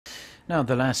Now,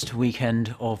 the last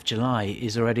weekend of July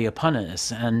is already upon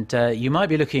us, and you might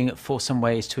be looking for some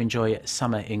ways to enjoy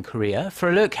summer in Korea. For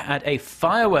a look at a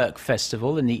firework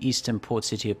festival in the eastern port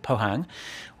city of Pohang,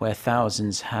 where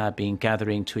thousands have been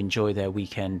gathering to enjoy their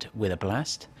weekend with a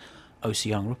blast,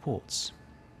 Soo-young reports.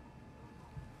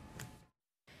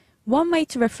 One way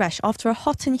to refresh after a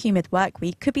hot and humid work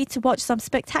week could be to watch some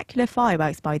spectacular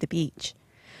fireworks by the beach.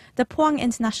 The Pohang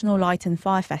International Light and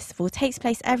Fire Festival takes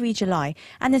place every July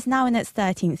and is now in its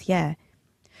 13th year.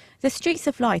 The streaks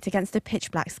of light against the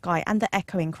pitch-black sky and the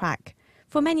echoing crack.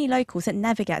 For many locals, it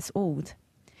never gets old.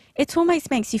 It almost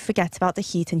makes you forget about the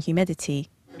heat and humidity.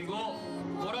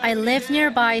 I live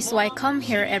nearby, so I come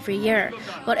here every year.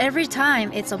 But every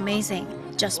time, it's amazing.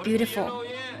 Just beautiful.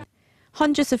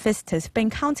 Hundreds of visitors have been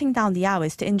counting down the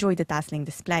hours to enjoy the dazzling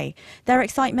display, their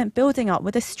excitement building up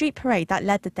with a street parade that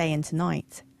led the day into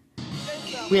night.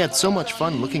 We had so much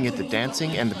fun looking at the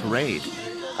dancing and the parade.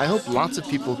 I hope lots of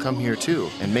people come here too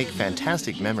and make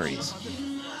fantastic memories.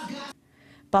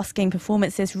 Busking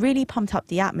performances really pumped up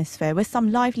the atmosphere with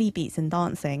some lively beats and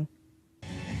dancing.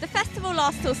 The festival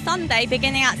lasts till Sunday,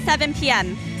 beginning at 7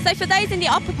 p.m. So for those in the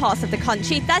upper parts of the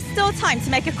country, there's still time to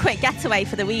make a quick getaway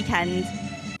for the weekend.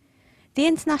 The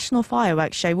International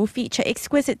Fireworks Show will feature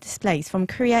exquisite displays from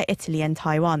Korea, Italy and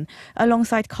Taiwan,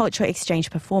 alongside cultural exchange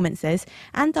performances,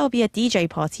 and there'll be a DJ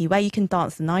party where you can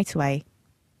dance the night away.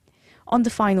 On the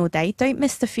final day, don't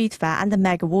miss the food fair and the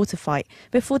mega water fight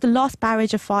before the last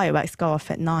barrage of fireworks go off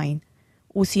at 9.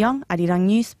 Soo-young, Arirang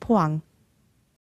News, Pohang.